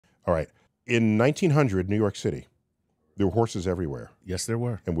All right. In 1900, New York City, there were horses everywhere. Yes, there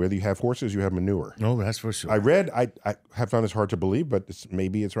were. And where you have horses, you have manure. No, that's for sure. I read, I have found this hard to believe, but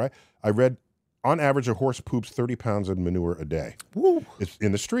maybe it's right. I read, on average, a horse poops 30 pounds of manure a day. Woo. It's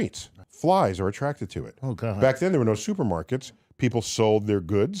in the streets. Flies are attracted to it. Oh, God. Back then, there were no supermarkets. People sold their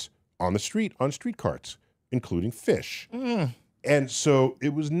goods on the street, on street carts, including fish. And so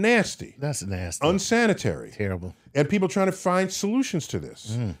it was nasty. That's nasty. Unsanitary. Terrible. And people trying to find solutions to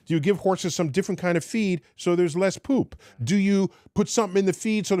this. Do you give horses some different kind of feed so there's less poop? Do you put something in the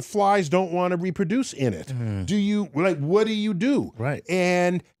feed so the flies don't want to reproduce in it? Do you, like, what do you do? Right.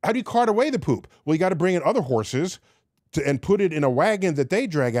 And how do you cart away the poop? Well, you got to bring in other horses and put it in a wagon that they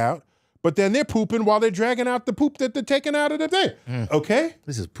drag out, but then they're pooping while they're dragging out the poop that they're taking out of the thing. Okay?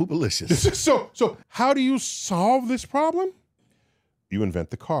 This is poopalicious. So how do you solve this problem? You invent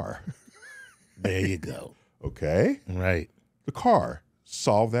the car. There you go. Okay? Right. The car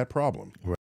solved that problem. Right.